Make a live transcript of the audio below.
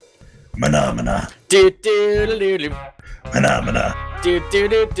Mana. Do do do do do. Mana. Do do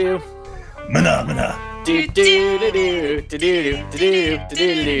do do. Mana. Do do do do do do do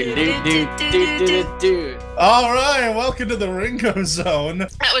do do do. All right, welcome to the Ringo Zone.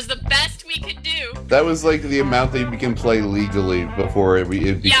 That was the best we could do. That was like the amount that you can play legally before it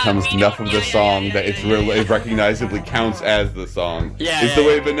becomes enough of the song that it recognizably counts as the song. It's the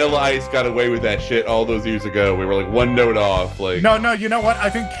way Vanilla Ice got away with that shit all those years ago. We were like one note off. Like No, you know what? I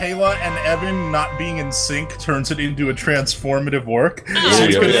think Kayla and Evan not being in sync turns it into a transformative work. So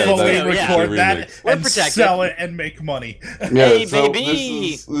you can fully record that and sell it and make money. Hey, so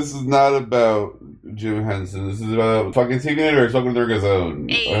baby! This is not about Jim Henson. This is about fucking Teenagers, welcome to the Ringo Zone.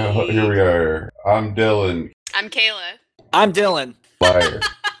 Hey. Here we are. I'm Dylan. I'm Kayla. I'm Dylan. Liar.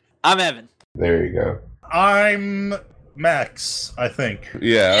 I'm Evan. There you go. I'm Max, I think.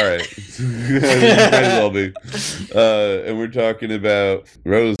 Yeah, alright. Might as well be. And we're talking about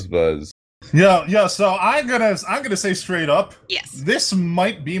Rosebuzz. Yeah, so I'm gonna say straight up, Yes. this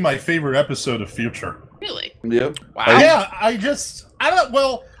might be my favorite episode of Future. Really? Yep. Wow. Yeah,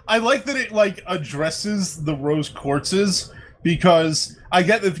 I like that it like addresses the rose quartzes, because I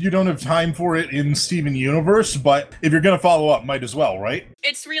get if you don't have time for it in Steven Universe, but if you're gonna follow up, might as well, right?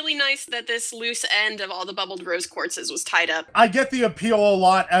 It's really nice that this loose end of all the bubbled rose quartzes was tied up. I get the appeal a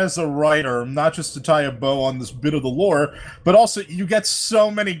lot as a writer, not just to tie a bow on this bit of the lore, but also you get so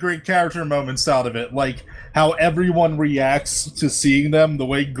many great character moments out of it, like how everyone reacts to seeing them, the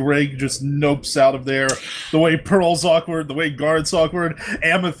way Greg just nopes out of there, the way Pearl's awkward, the way Guard's awkward,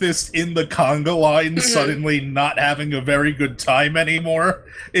 Amethyst in the conga line suddenly not having a very good time anymore.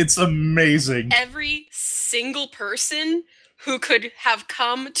 It's amazing. Every single person who could have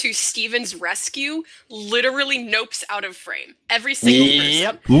come to Steven's rescue literally nopes out of frame. Every single person.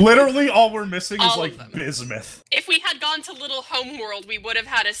 Yep. Literally all we're missing is All like of them. Bismuth. If we had gone to Little Homeworld, we would have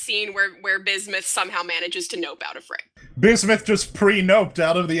had a scene where Bismuth somehow manages to nope out of frame. Bismuth just pre-noped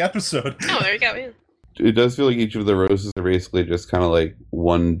out of the episode. Oh, there you go. Yeah. It does feel like each of the roses are basically just kind of like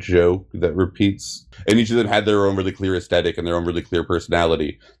one joke that repeats, and each of them had their own really clear aesthetic and their own really clear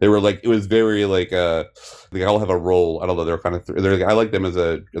personality. They were like, it was very like they all have a role. I don't know. They're kind of I like them as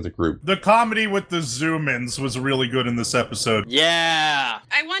a group. The comedy with the zoom-ins was really good in this episode. Yeah.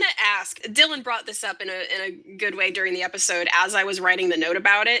 I want to ask, Dylan brought this up in a good way during the episode as I was writing the note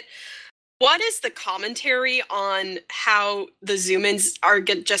about it. What is the commentary on how the Zoomins are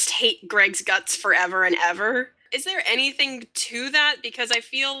just hate Greg's guts forever and ever? Is there anything to that? Because I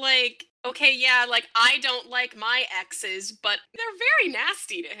feel like, okay, yeah, like I don't like my exes, but they're very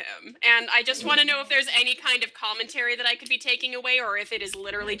nasty to him. And I just want to know if there's any kind of commentary that I could be taking away, or if it is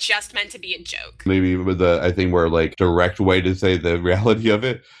literally just meant to be a joke. Maybe with I think more like direct way to say the reality of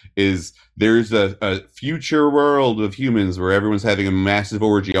it is there's a future world of humans where everyone's having a massive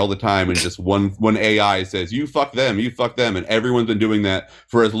orgy all the time, and just one AI says, you fuck them, and everyone's been doing that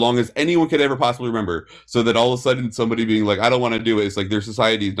for as long as anyone could ever possibly remember, so that all of a sudden somebody being like, I don't want to do it, it's like their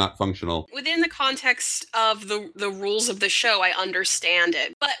society is not functional. Within the context of the rules of the show, I understand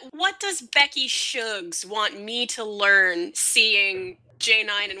it. But what does Becky Suggs want me to learn seeing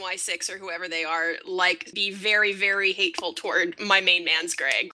J9 and Y6 or whoever they are, like, be very, very hateful toward my main man's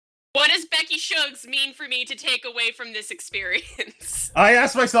Greg? What does Becky Suggs mean for me to take away from this experience? I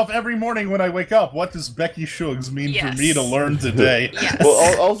ask myself every morning when I wake up, what does Becky Suggs mean for me to learn today? Yes.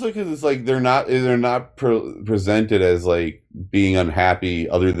 Well, also because it's like they're not presented as like being unhappy,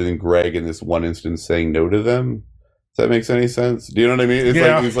 other than Greg in this one instance saying no to them. Does that make any sense? Do you know what I mean?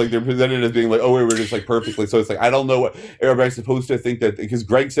 It's like they're presented as being like, oh, we're just like perfectly. So it's like, I don't know what everybody's supposed to think, that because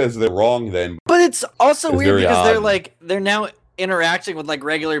Greg says they're wrong then. But it's also weird because odd. they're now interacting with like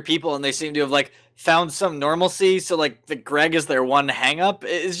regular people, and they seem to have like found some normalcy. So like the Greg is their one hang up.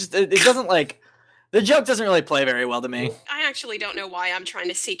 It's just it doesn't like, the joke doesn't really play very well to me. I actually don't know why I'm trying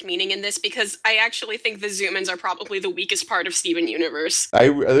to seek meaning in this, because I actually think the Zoomins are probably the weakest part of Steven Universe.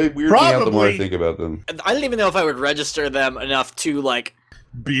 They weird me out the more I think about them. I don't even know if I would register them enough to like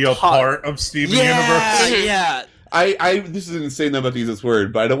be a part of Steven Universe. Yeah. This is insane about to use this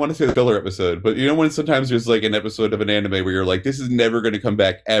word, but I don't want to say the filler episode. But you know when sometimes there's like an episode of an anime where you're like, this is never going to come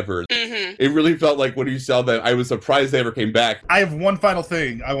back ever. Mm-hmm. It really felt like when you saw them, I was surprised they ever came back. I have one final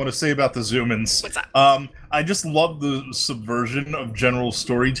thing I want to say about the Zoomins. What's up? I just love the subversion of general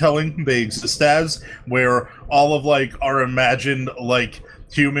storytelling they exist as, where all of like our imagined like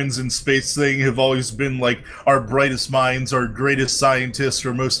humans in space thing have always been like our brightest minds, our greatest scientists,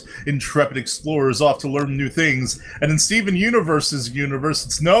 our most intrepid explorers off to learn new things. And in Steven Universe's universe,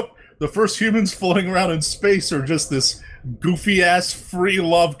 it's nope. The first humans floating around in space are just this goofy ass free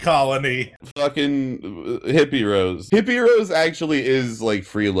love colony. Fucking Hippie Rose. Hippie Rose actually is like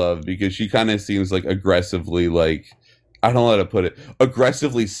free love because she kind of seems like aggressively like, I don't know how to put it,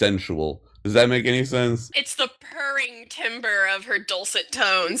 aggressively sensual. Does that make any sense? It's the purring timbre of her dulcet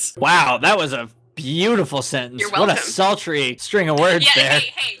tones. Wow, that was a beautiful sentence. You're What a welcome. sultry string of words Yeah, there.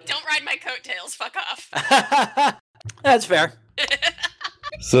 hey, don't ride my coattails. Fuck off. That's fair.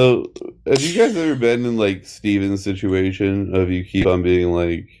 So, have you guys ever been in like Steven's situation of you keep on being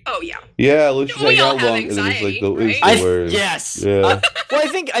like, Oh yeah. yeah, let's just We hang all out have long, and then it's like the, anxiety, it's right? the worst. Yes. Yeah. Well,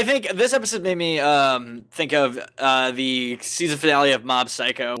 I think this episode made me think of the season finale of Mob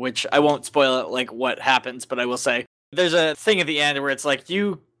Psycho, which I won't spoil it, like what happens, but I will say there's a thing at the end where it's like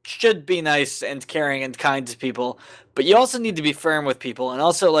you should be nice and caring and kind to people, but you also need to be firm with people, and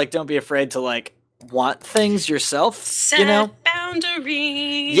also like don't be afraid to like want things yourself. Set You know?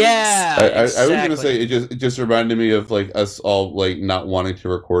 boundaries. Yeah. I was gonna exactly. say it just reminded me of like us all like not wanting to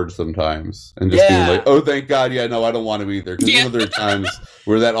record sometimes and just being Yeah. like, oh thank God, yeah, no, I don't want to either. Because Yeah. there are times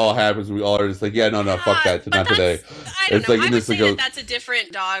where that all happens and we all are just like, yeah, no, fuck that, But not today. I don't It's know. like I in would this say ago- that that's a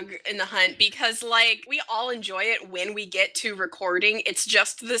different dog in the hunt because, like, we all enjoy it when we get to recording. It's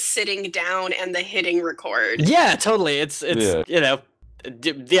just the sitting down and the hitting record. Yeah, totally. It's Yeah. you know,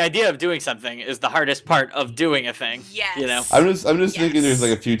 the idea of doing something is the hardest part of doing a thing. Yes. You know. I'm just thinking there's Yes.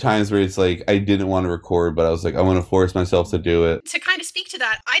 like a few times where it's like I didn't want to record, but I was like, I want to force myself to do it. To kind of speak to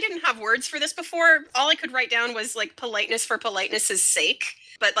that, I didn't have words for this before. All I could write down was like politeness for politeness' sake,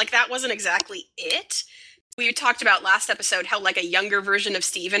 but like that wasn't exactly it. We talked about last episode how like a younger version of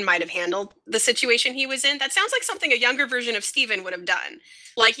Steven might have handled the situation he was in. That sounds like something a younger version of Steven would have done.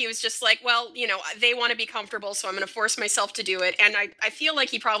 Like he was just like, well, you know, they want to be comfortable, so I'm going to force myself to do it. And I feel like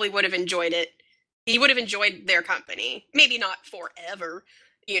he probably would have enjoyed it. He would have enjoyed their company. Maybe not forever,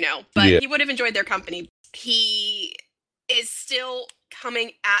 you know, but Yeah. he would have enjoyed their company. He is still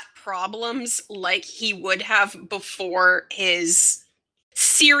coming at problems like he would have before his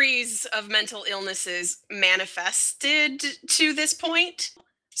series of mental illnesses manifested to this point.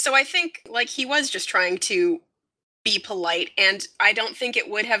 So I think like he was just trying to be polite, and I don't think it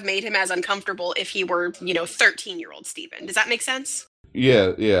would have made him as uncomfortable if he were, you know, 13-year-old Steven. Does that make sense?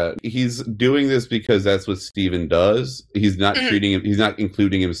 Yeah. He's doing this because that's what Steven does. He's not Mhm. treating him. He's not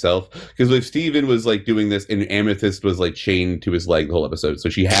including himself. Because if Steven was like doing this, and Amethyst was like chained to his leg the whole episode, so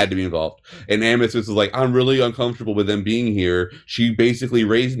she had to be involved. And Amethyst was like, "I'm really uncomfortable with them being here. She basically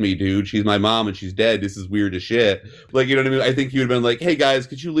raised me, dude. She's my mom, and she's dead. This is weird as shit." Like, you know what I mean? I think he would have been like, "Hey guys,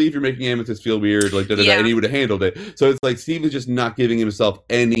 could you leave? You're making Amethyst feel weird." Like, Yeah. and he would have handled it. So it's like Steven's just not giving himself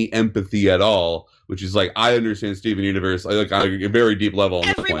any empathy at all. Which is like, I understand Steven Universe like on a very deep level on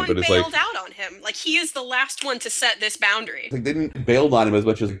that Everyone point, but it's bailed like, out on him. Like he is the last one to set this boundary. they didn't bail on him as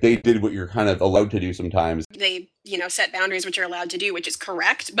much as they did what you're kind of allowed to do sometimes. They, you know, set boundaries which you're allowed to do, which is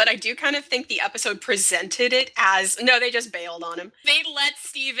correct. But I do kind of think the episode presented it as, no, they just bailed on him. They let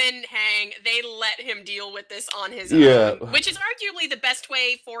Steven hang. They let him deal with this on his Yeah. own, which is arguably the best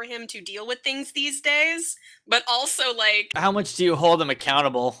way for him to deal with things these days. But also, like, How much do you hold him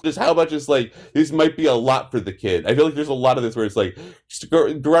accountable? Just how much is like, this might be a lot for the kid. I feel like there's a lot of this where it's like,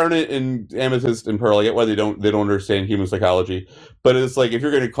 Garnet and Amethyst and Pearl, I get why they don't understand human psychology, but it's like, if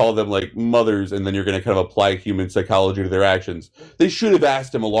you're going to call them like mothers and then you're going to kind of apply human psychology to their actions, they should have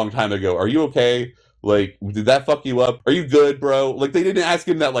asked him a long time ago, are you okay? Like, did that fuck you up? Are you good, bro? Like, they didn't ask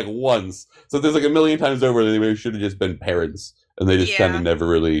him that like once. So there's like a million times over they should have just been parents, and they just kind Yeah. of never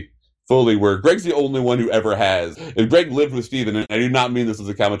really fully were. Greg's the only one who ever has. If Greg lived with Steven, and I do not mean this as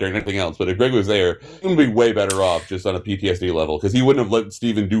a commentary or anything else, but if Greg was there, he would be way better off just on a PTSD level, because he wouldn't have let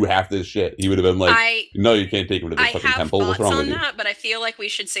Steven do half this shit. He would have been like, no, you can't take him to this I fucking have temple. What's thoughts wrong on with you? that, but I feel like we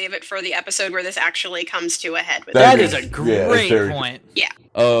should save it for the episode where this actually comes to a head with That it. is a Yeah, great very- point.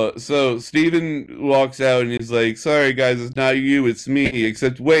 So Steven walks out and he's like, sorry guys, it's not you, it's me,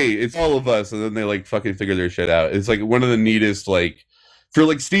 except wait, it's all of us. And then they like fucking figure their shit out. It's like one of the neatest, like, for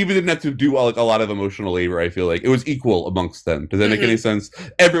like Steven didn't have to do like a lot of emotional labor. I feel like it was equal amongst them. Does that make any sense?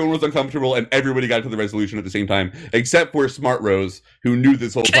 Everyone was uncomfortable and everybody got to the resolution at the same time, except for Smart Rose, who knew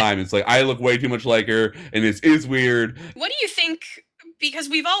this whole time. It's like, I look way too much like her, and this is weird. What do you think? Because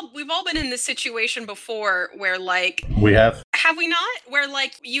we've all been in this situation before where like, We have. have we not? Where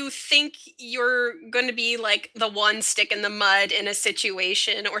like you think you're going to be like the one stick in the mud in a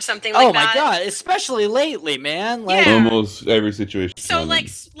situation or something like Oh that. my god, especially lately, man. Like, Yeah. Almost every situation. So like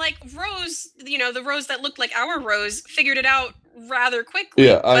Rose, you know, the Rose that looked like our Rose figured it out rather quickly.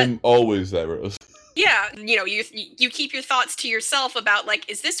 yeah, but- I'm always that Rose. Yeah, you keep your thoughts to yourself about like,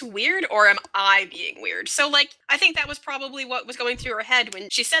 is this weird or am I being weird? So like, I think that was probably what was going through her head when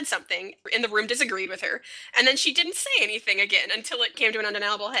she said something in the room disagreed with her, and then she didn't say anything again until it came to an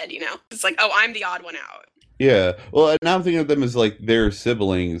undeniable head. It's like, oh, I'm the odd one out. Yeah. Well, now I'm thinking of them as like their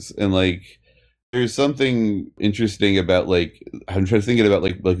siblings, and like there's something interesting about like I'm trying to think about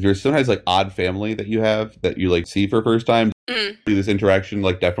like there's sometimes like odd family that you have that you like see for the first time. This interaction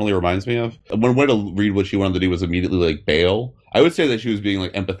like definitely reminds me of one way to read what she wanted to do was immediately like bail. I would say that she was being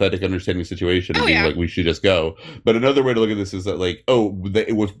like empathetic, understanding the situation, and being like, we should just go. But another way to look at this is that like,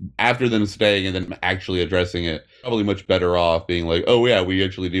 it was after them staying and then actually addressing it, probably much better off being like, oh yeah, we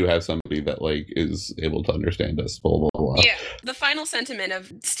actually do have somebody that like is able to understand us. Blah blah blah. Yeah, the final sentiment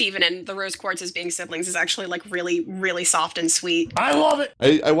of Steven and the Rose Quartz as being siblings is actually like really, really soft and sweet. I love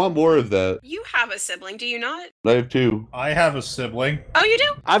it. I want more of that. You have a sibling, do you not? I have 2. I have a sibling. Oh, you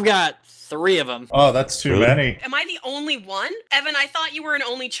do? I've got 3 of them. Oh, that's too Really? many. Am I the only one? Evan, I thought you were an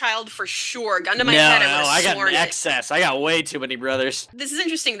only child for sure. Gun to my No, head, I got sworn an it. excess. I got way too many brothers. This is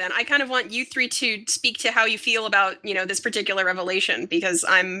interesting then. I kind of want you three to speak to how you feel about, this particular revelation, because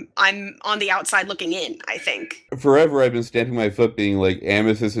I'm on the outside looking in, I think. Forever I've been stamping my foot being like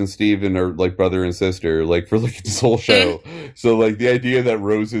Amethyst and Steven are like brother and sister, like for like this whole show. So like the idea that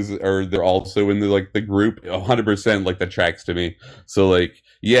roses they're also in the group 100% like that tracks to me. So like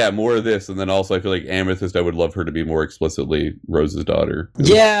yeah, more of this, and then also I feel like Amethyst, I would love her to be more explicitly Rose's daughter.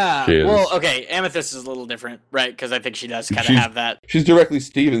 Yeah. She is. Well, okay, Amethyst is a little different, right? Because I think she does kind of She's- have that. She's directly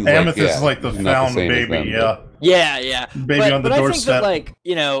Steven's. Amethyst is like the she's not found same as baby, them, yeah. Yeah. Baby on the but I think doorstep. that,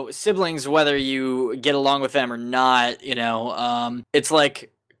 like, siblings, whether you get along with them or not, it's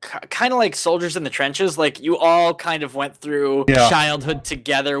like kind of like soldiers in the trenches. Like, you all kind of went through childhood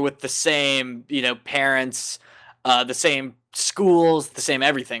together with the same, parents, the same schools, the same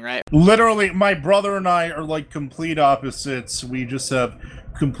everything, right? Literally, my brother and I are like complete opposites. We just have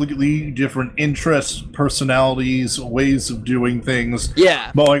completely different interests, personalities, ways of doing things.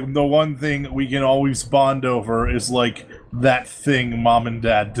 Yeah. But like the one thing we can always bond over is like that thing mom and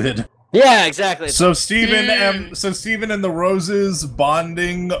dad did. Yeah, exactly. So Steven and the Roses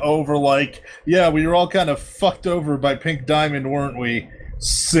bonding over like, yeah, we were all kind of fucked over by Pink Diamond, weren't we?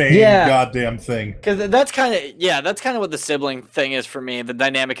 Same goddamn thing. Because that's kind of what the sibling thing is for me. The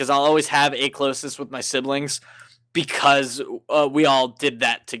dynamic is I'll always have a closeness with my siblings because we all did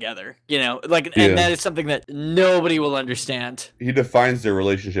that together, and that is something that nobody will understand. He defines their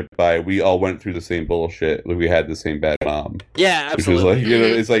relationship by we all went through the same bullshit. Like we had the same bad mom. Yeah, absolutely. Which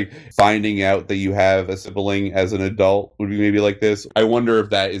is like, it's like finding out that you have a sibling as an adult would be maybe like this. I wonder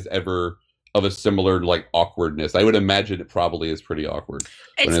if that is ever of a similar like awkwardness. I would imagine it probably is pretty awkward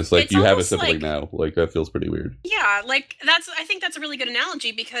when it's like you have a sibling now. Like that feels pretty weird. Yeah, like I think that's a really good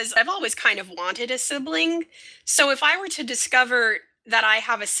analogy because I've always kind of wanted a sibling. So if I were to discover that I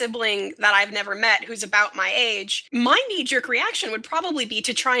have a sibling that I've never met who's about my age, my knee-jerk reaction would probably be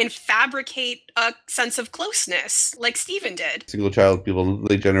to try and fabricate a sense of closeness, like Steven did. Single child people,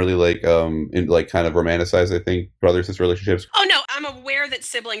 they generally like kind of romanticize, I think, brother-sister relationships. Oh no, I'm aware that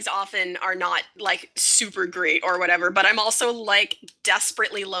siblings often are not like super great or whatever, but I'm also like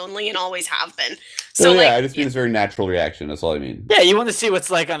desperately lonely and always have been. So yeah, I just mean it's a very natural reaction. That's all I mean. Yeah, you want to see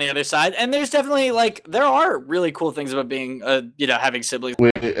what's like on the other side, and there's definitely there are really cool things about being having siblings.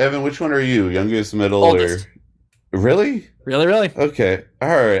 Wait, Evan, which one are you? Youngest, middle, Oldest. or really? Really? Okay, all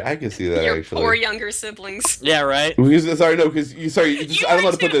right, I can see that. Your actually. poor younger siblings. Yeah, right. Sorry, no, because I don't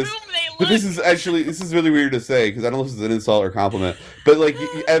want to put this. But Look. this is really weird to say because I don't know if this is an insult or compliment. But like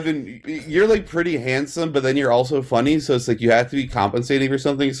Evan, you're like pretty handsome, but then you're also funny, so it's like you have to be compensating for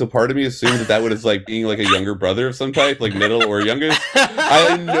something. So part of me assumed that was like being like a younger brother of some type, like middle or youngest. I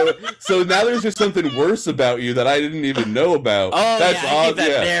didn't know. So now there's just something worse about you that I didn't even know about. Oh, that's yeah, awesome. keep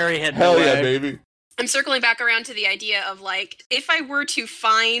that very hidden Hell away. yeah, baby. I'm circling back around to the idea of like, if I were to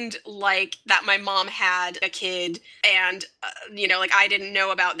find like that my mom had a kid and, like I didn't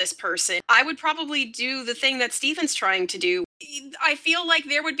know about this person, I would probably do the thing that Steven's trying to do. I feel like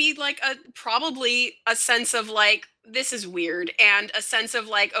there would be like probably a sense of like, this is weird, and a sense of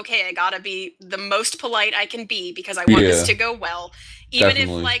like, okay, I gotta be the most polite I can be because I want this to go well. Even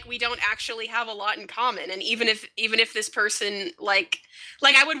Definitely. if like we don't actually have a lot in common, and even if this person like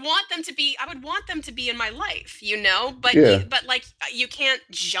I would want them to be in my life, but like you can't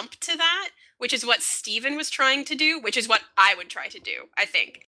jump to that, which is what Steven was trying to do, which is what I would try to do, I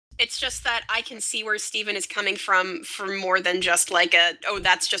think. It's just that I can see where Steven is coming from more than just like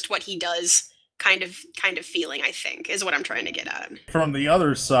that's just what he does kind of feeling, I think, is what I'm trying to get at. From the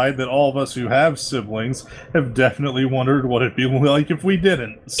other side, that all of us who have siblings have definitely wondered what it'd be like if we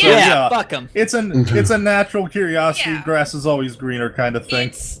didn't. So Yeah, fuck them. it's a natural curiosity, Yeah. grass is always greener kind of thing.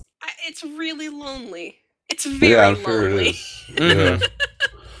 It's really lonely. It's very Yeah, I'm sure it lonely. is. Yeah.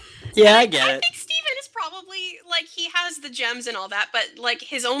 Yeah, I get I it. think Steven is probably, like, he has the gems and all that, but, like,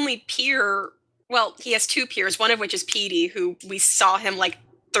 his only peer, well, he has two peers, one of which is Petey, who we saw him, like,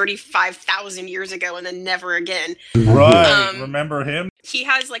 35,000 years ago and then never again. Right, remember him? He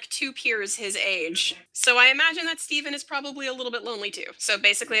has, like, two peers his age. So I imagine that Steven is probably a little bit lonely, too. So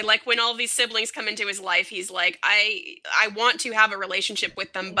basically, like, when all these siblings come into his life, he's like, I want to have a relationship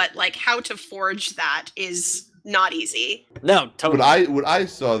with them, but, like, how to forge that is not easy. No, totally. What I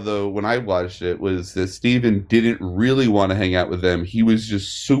saw though when I watched it was that Steven didn't really want to hang out with them. He was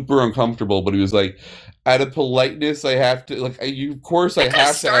just super uncomfortable, but he was like, out of politeness, I have to of course I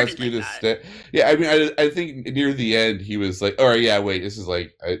have to ask you to stay. Yeah, I mean, I think near the end he was like, all right, yeah, wait, this is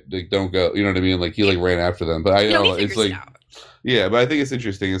like, don't go. You know what I mean? Like he ran after them, but it's like. Yeah, but I think it's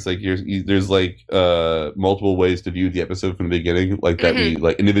interesting. It's like there's like multiple ways to view the episode from the beginning, like that we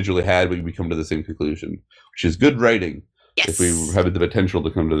like individually had, but we come to the same conclusion, which is good writing. Yes. If we have the potential to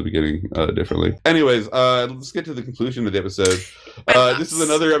come to the beginning differently. Anyways, let's get to the conclusion of the episode. This is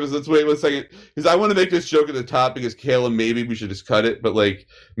another episode. Wait 1 second, because I want to make this joke at the top because Kayla, maybe we should just cut it, but like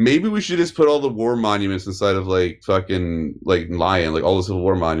maybe we should just put all the war monuments inside of like fucking like Lion, like all the Civil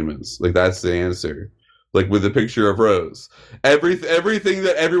War monuments. Like that's the answer. Like with a picture of Rose, everything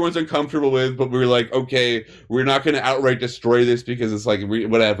that everyone's uncomfortable with, but we're like, okay, we're not going to outright destroy this because it's like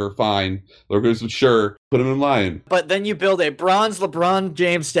whatever, fine. Sure, put them in line. But then you build a bronze LeBron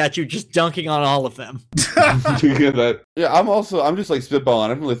James statue just dunking on all of them. I'm just like spitballing. I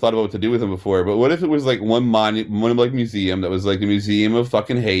haven't really thought about what to do with them before. But what if it was like one like museum that was like the Museum of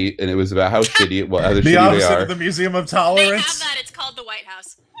fucking Hate, and it was about how shitty it was, how the shitty opposite they are. of the Museum of They have Tolerance. that. It's called the White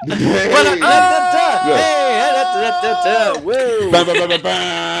House. Woo!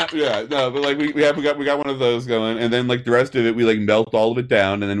 Yeah, no, but like we got one of those going, and then like the rest of it, we like melt all of it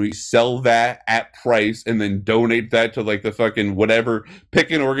down, and then we sell that at price, and then donate that to like the fucking whatever,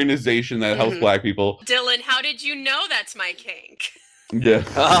 pick an organization that helps Black people. Dylan, how did you know that's my kink? Yeah.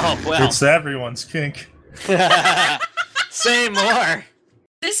 Oh well. It's everyone's kink. Say more.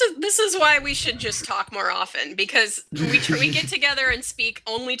 This is why we should just talk more often, because we get together and speak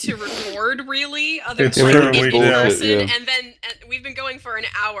only to record, really, other It's than true, in we do. person, Yeah. and then we've been going for an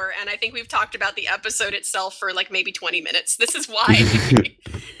hour, and I think we've talked about the episode itself for like maybe 20 minutes. This is why.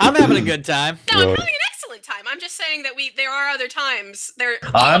 I'm having a good time. No, I'm Yeah. having an excellent time. I'm just saying that there are other times.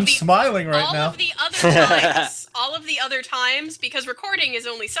 I'm smiling right all now. of the other times, because recording is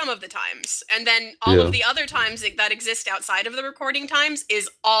only some of the times, and then all Yeah. of the other times that exist outside of the recording times is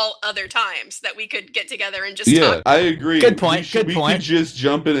all other times that we could get together and just Yeah, talk. I agree. Good point, good we point. could just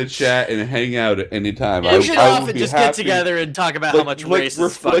jump in a chat and hang out at any time. We should I would often be just happy. get together and talk about how much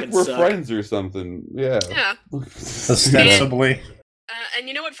racists fucking we're suck. friends or something. Yeah. Yeah. Ostensibly. And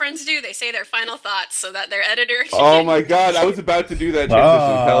you know what friends do? They say their final thoughts so that their editor. Oh my god, I was about to do that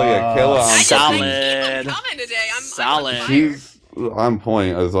transition. Hell yeah, kill I on. just Solid. keep on coming today. I'm Solid. on fire. She's on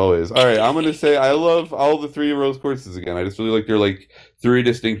point as always. All right, I'm gonna say I love all the three Rose courses again. I just really like their like three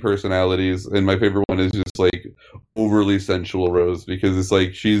distinct personalities, and my favorite one is just like overly sensual Rose, because it's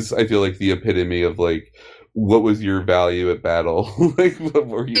like she's, I feel like, the epitome of like, what was your value at battle? Like what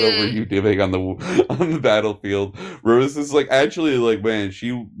were you doing on the battlefield? Rose is like, actually, like, man,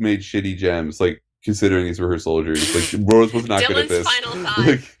 she made shitty gems, like considering these were her soldiers. Like Rose was not good at Dylan's this. final thought.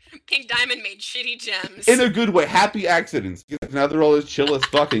 Like, Pink Diamond made shitty gems. in a good way, happy accidents. Now they're all as chill as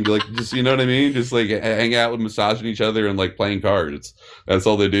fucking, like, just, you know what I mean? Just like hang out with massaging each other and like playing cards. That's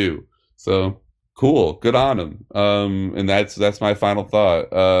all they do. So cool, good on them. And that's my final thought.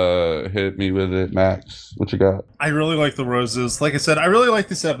 Hit me with it, Max. What you got? I really like the Roses. Like I said, I really like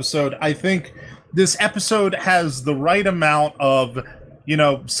this episode. I think this episode has the right amount of, you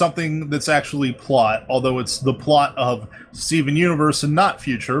know, something that's actually plot, although it's the plot of Steven Universe and not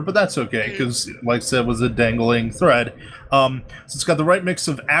future, but that's okay, because, like I said, it was a dangling thread. So it's got the right mix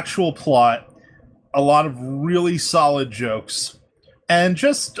of actual plot, a lot of really solid jokes, and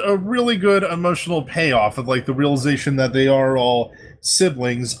just a really good emotional payoff of, like, the realization that they are all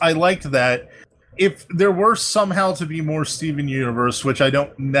siblings. I liked that. If there were somehow to be more Steven Universe, which I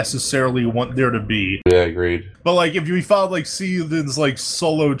don't necessarily want there to be, Yeah, agreed. but like if we found like Steven's like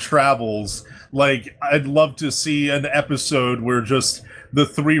solo travels, like I'd love to see an episode where just the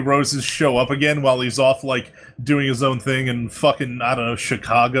three Roses show up again while he's off like doing his own thing in fucking, I don't know,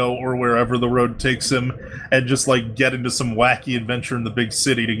 Chicago or wherever the road takes him, and just like get into some wacky adventure in the big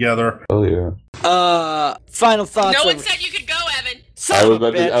city together. Oh yeah. Final thoughts. No one of- said you could go, Evan. Son I of was a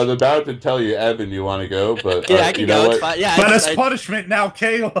about to, bitch. I was about to tell you, Evan, you want to go, but Yeah, I can you know go. what? It's fine. Yeah, But I as just- punishment now,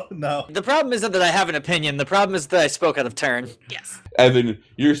 Kayla. No. the problem isn't that I have an opinion. The problem is that I spoke out of turn. Yes. Evan,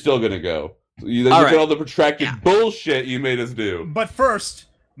 you're still gonna go. Look All at right. all the protracted Yeah. bullshit you made us do. But first,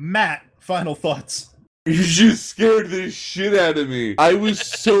 Matt, final thoughts. You just scared the shit out of me. I was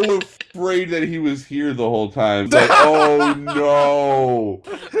so afraid that he was here the whole time. Like, oh no!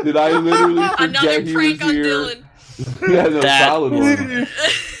 Did I literally Another forget he was prank on here? Dylan. Yeah, no, That- solid one.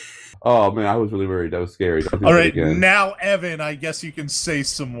 Oh man, I was really worried. That was scary. Don't do All that right, again. now Evan, I guess you can say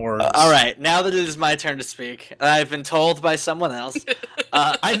some words. All right, now that it is my turn to speak, I've been told by someone else.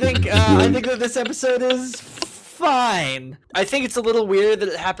 I think that this episode is fine. I think it's a little weird that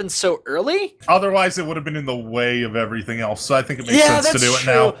it happened so early. Otherwise, it would have been in the way of everything else. So I think it makes Yeah, sense to that's do it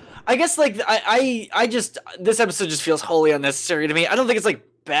true. now. I guess like I just this episode just feels wholly unnecessary to me. I don't think it's like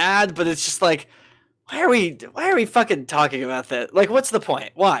bad, but it's just like why are we fucking talking about that? Like, what's the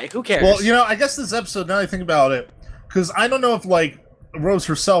point? Why? Who cares? Well, you know, I guess this episode, now I think about it, because I don't know if, like, Rose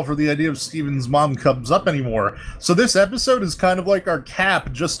herself or the idea of Steven's mom comes up anymore. So this episode is kind of like our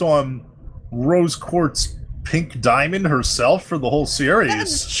cap just on Rose Quartz Pink Diamond herself for the whole series.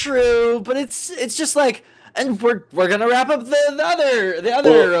 That's true, but it's just like, and we're gonna wrap up the other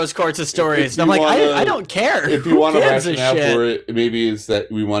Well, Rose Quartz stories. if And I'm you like, wanna- I don't care. If you Who want a gives rationale shit? for it, maybe it's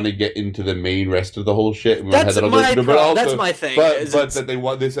that we want to get into the main rest of the whole shit. And we That's have that my other, pro- that's my thing, is But it's- that they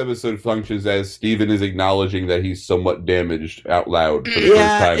want this episode functions as Steven is acknowledging that he's somewhat damaged out loud for the Yeah,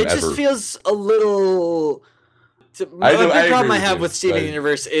 first time it ever. just feels a little. A I know- big I problem agree I with have you, with Steven but-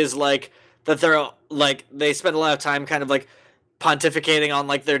 Universe is like that they're like they spend a lot of time kind of like pontificating on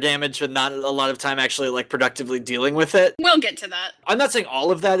like their damage, but not a lot of time actually like productively dealing with it. We'll get to that. I'm not saying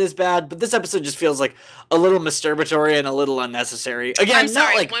all of that is bad, but this episode just feels like a little masturbatory and a little unnecessary. Again, I'm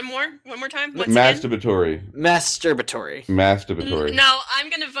sorry. not like One more time. Once again. Masturbatory. masturbatory. Masturbatory. No,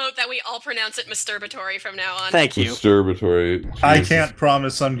 I'm gonna vote that we all pronounce it masturbatory from now on. Thank you. Masturbatory. I Jesus. can't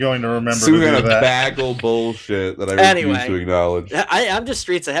promise I'm going to remember Some to kind do of that. bagel bullshit that I refuse Anyway. to acknowledge. I'm just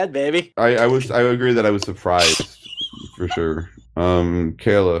streets ahead, baby. I agree that I was surprised for sure.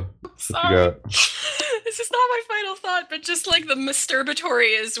 Kayla, Sorry. you This is not my final thought, but just like the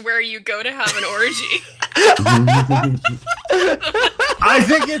masturbatory is where you go to have an orgy. I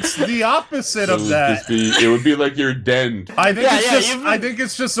think it's the opposite of that. It would be like your den. I think Yeah, it's yeah, just you've I been- think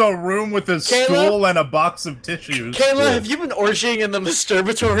it's just a room with a Kayla? stool and a box of tissues. Kayla, Yeah. have you been orgying in the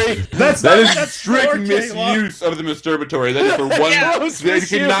masturbatory? That's That not, is that's strict more, Kayla. misuse of the masturbatory. That is for one. Yeah. They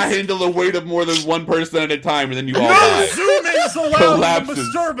cannot handle the weight of more than one person at a time, and then you all No die. zoomings allowed in the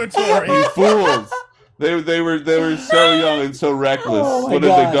Collapses. masturbatory. You fools! They were so young and so reckless. Oh my What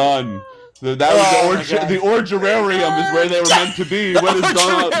have God. they done? That Oh my was God. the orgerarium is where they were meant to be. What has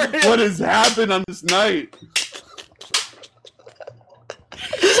gone on? Orgerarium. What has happened on this night?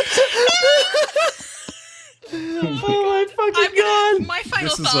 Oh my fucking I'm gonna. My final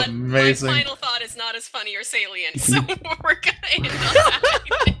This is thought. amazing. My final thought is not as funny or salient, so we're gonna end on that.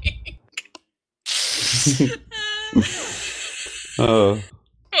 I think. Oh,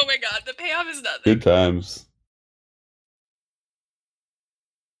 Oh my god, the payoff is nothing. good times.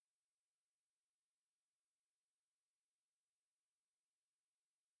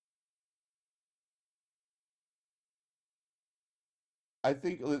 I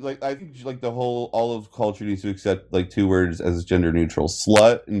think the whole all of culture needs to accept like two words as gender neutral.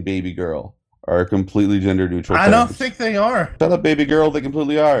 Slut and baby girl are completely gender neutral. I don't terms. think they are. Shut up, baby girl. They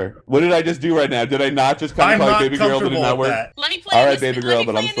completely are. What did I just do right now? Did I not just I'm call not baby girl? Did it comfortable not with work? that. Let me play. All in right, this, baby let girl, me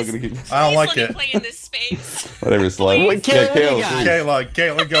but play I'm in still this- gonna keep I don't please like let me it. play in this space. whatever, slut. Wait, Kayla, what do you Kayla, got? please.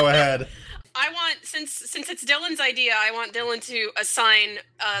 Kayla, go ahead. I want since it's Dylan's idea, I want Dylan to assign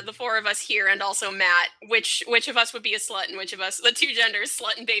the four of us here and also Matt which of us would be a slut and which of us the two genders,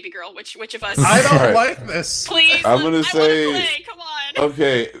 slut and baby girl, which of us. I don't Alright. like this. Please, I'm gonna I say- wanna play. Come on.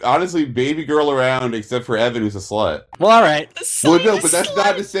 Okay, honestly, baby girl around except for Evan, who's a slut. Well, all right. Well, So no, the but that's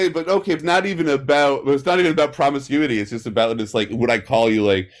not to say. But okay, it's not even about promiscuity. It's just about just like would I call you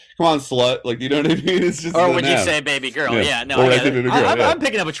like, come on, slut? Like you know what I mean? It's just. Or a would you noun. say baby girl? Yeah. Yeah, no, Or I would I get say it. baby girl, I'm yeah.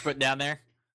 picking up what you're putting down there.